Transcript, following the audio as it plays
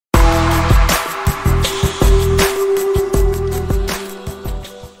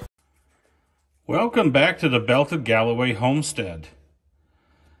Welcome back to the belted Galloway Homestead.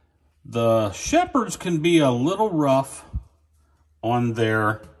 The shepherds can be a little rough on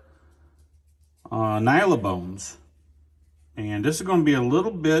their nylabones, and this is going to be a little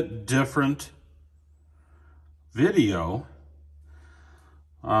bit different video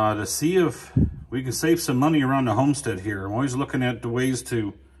to see if we can save some money around the homestead here. I'm always looking at the ways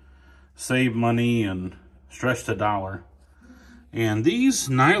to save money and stretch the dollar. And these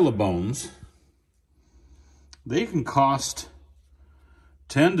nylabones, they can cost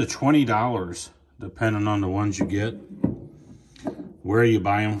 $10 to $20 depending on the ones you get, where you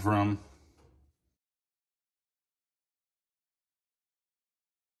buy them from.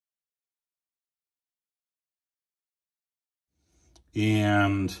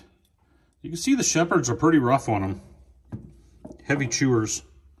 And you can see the shepherds are pretty rough on them. Heavy chewers.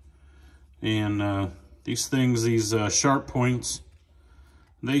 And these things, these sharp points,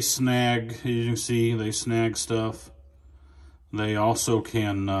 they snag, as you can see, they snag stuff. They also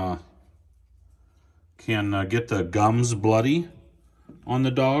can get the gums bloody on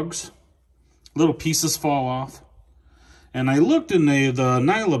the dogs. Little pieces fall off. And I looked, and the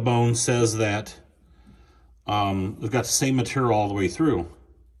Nylabone says that it's got the same material all the way through.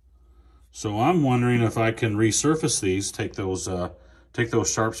 So I'm wondering if I can resurface these, take those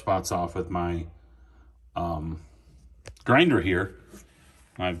sharp spots off with my grinder here.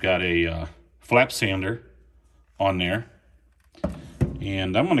 I've got a flap sander on there,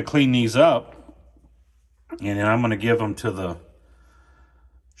 and I'm going to clean these up, and then I'm going to give them to the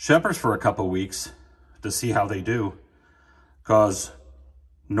shepherds for a couple weeks to see how they do, because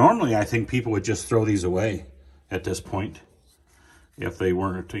normally I think people would just throw these away at this point if they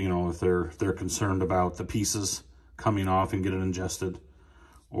weren't, you know, if they're concerned about the pieces coming off and getting ingested,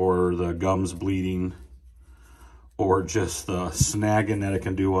 or the gums bleeding, or just the snagging that it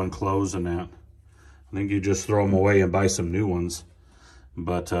can do on clothes and that. I think you just throw them away and buy some new ones.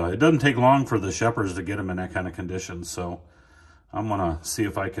 But it doesn't take long for the shepherds to get them in that kind of condition. So I'm going to see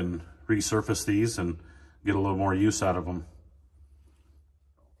if I can resurface these and get a little more use out of them.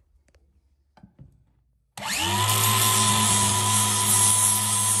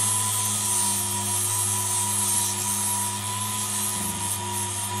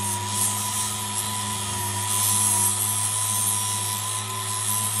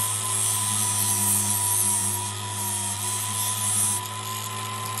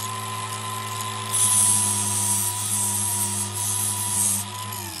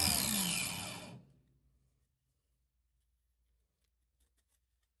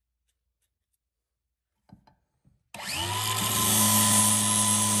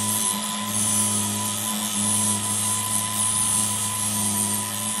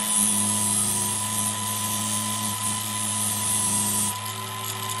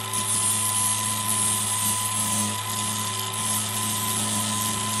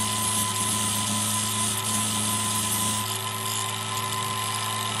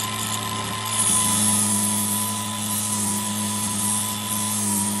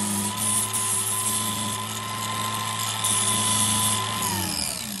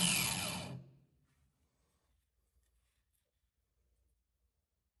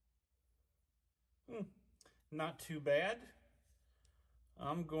 Not too bad.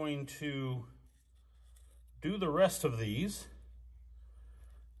 I'm going to do the rest of these,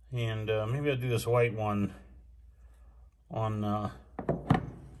 and maybe I'll do this white one on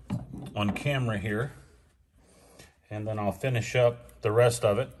camera here, and then I'll finish up the rest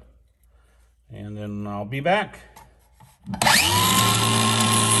of it, and then I'll be back.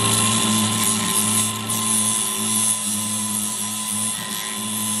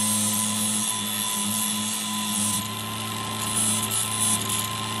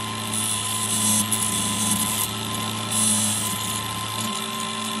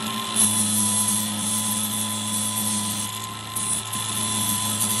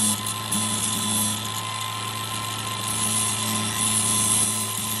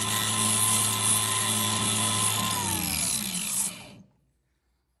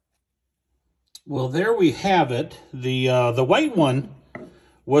 Well, there we have it. The white one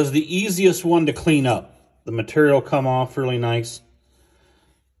was the easiest one to clean up. The material come off really nice.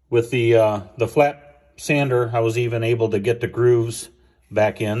 With the flat sander, I was even able to get the grooves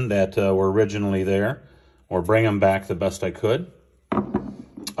back in that were originally there, or bring them back the best I could.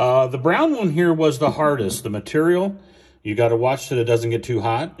 The brown one here was the hardest. The material, you got to watch that it doesn't get too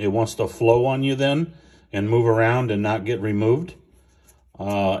hot. It wants to flow on you then and move around and not get removed.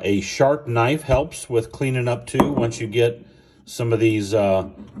 A sharp knife helps with cleaning up too. Once you get some of these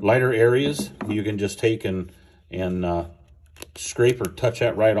lighter areas, you can just take and scrape or touch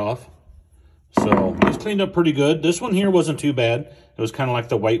that right off. So it's cleaned up pretty good. This one here wasn't too bad. It was kind of like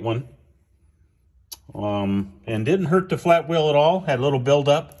the white one. And didn't hurt the flat wheel at all. Had a little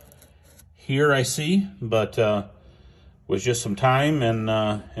buildup here, I see, but was just some time and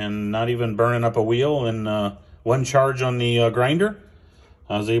not even burning up a wheel. And one charge on the grinder,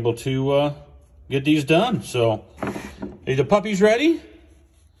 I was able to get these done. So, are the puppies ready?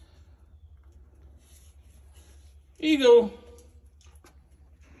 Here you go.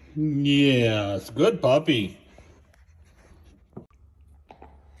 Yes, good puppy.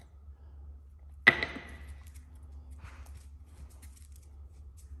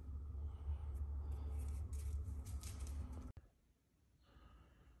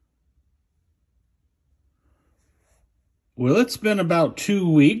 Well, it's been about 2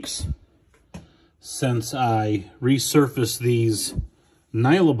 weeks since I resurfaced these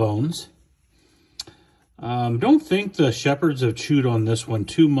Nylabones. Don't think the shepherds have chewed on this one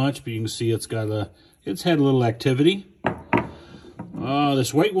too much, but you can see it's had a little activity.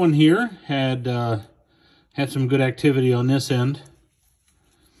 This white one here had some good activity on this end,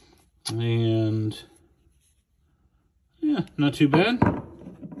 and yeah, not too bad.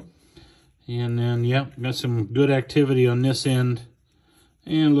 And then, yep, got some good activity on this end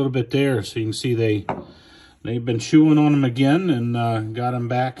and a little bit there. So you can see they've been chewing on them again and got them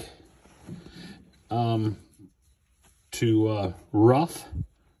back to rough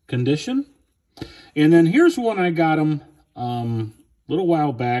condition. And then here's one I got them a little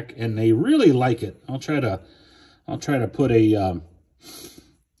while back, and they really like it. I'll try to put an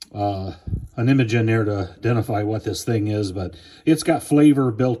image in there to identify what this thing is, but it's got flavor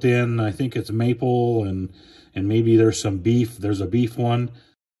built in. I think it's maple and maybe there's some beef. There's a beef one.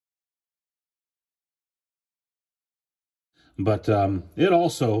 But it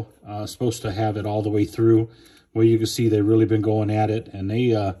also supposed to have it all the way through, where you can see they've really been going at it, and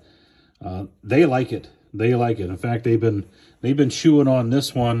they like it. They like it. In fact, they've been chewing on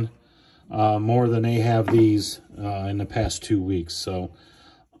this one more than they have these in the past 2 weeks. So,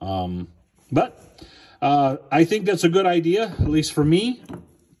 but I think that's a good idea, at least for me.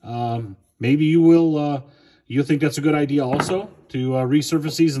 Maybe you will. You think that's a good idea also to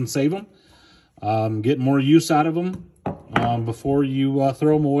resurface these and save them, get more use out of them before you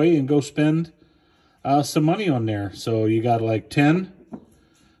throw them away and go spend some money on there. So you got like 10.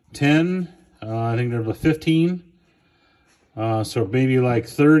 I think there's a 15. So maybe like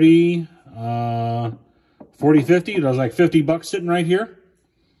 30, 40, 50. There's like $50 sitting right here.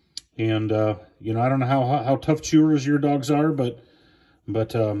 And, you know, I don't know how tough chewers your dogs are, but I got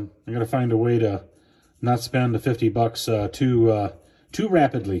to find a way to not spend the $50 too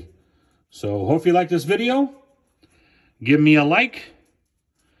rapidly. So hope you like this video. Give me a like.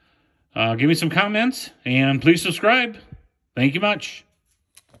 Give me some comments, and please subscribe. Thank you much.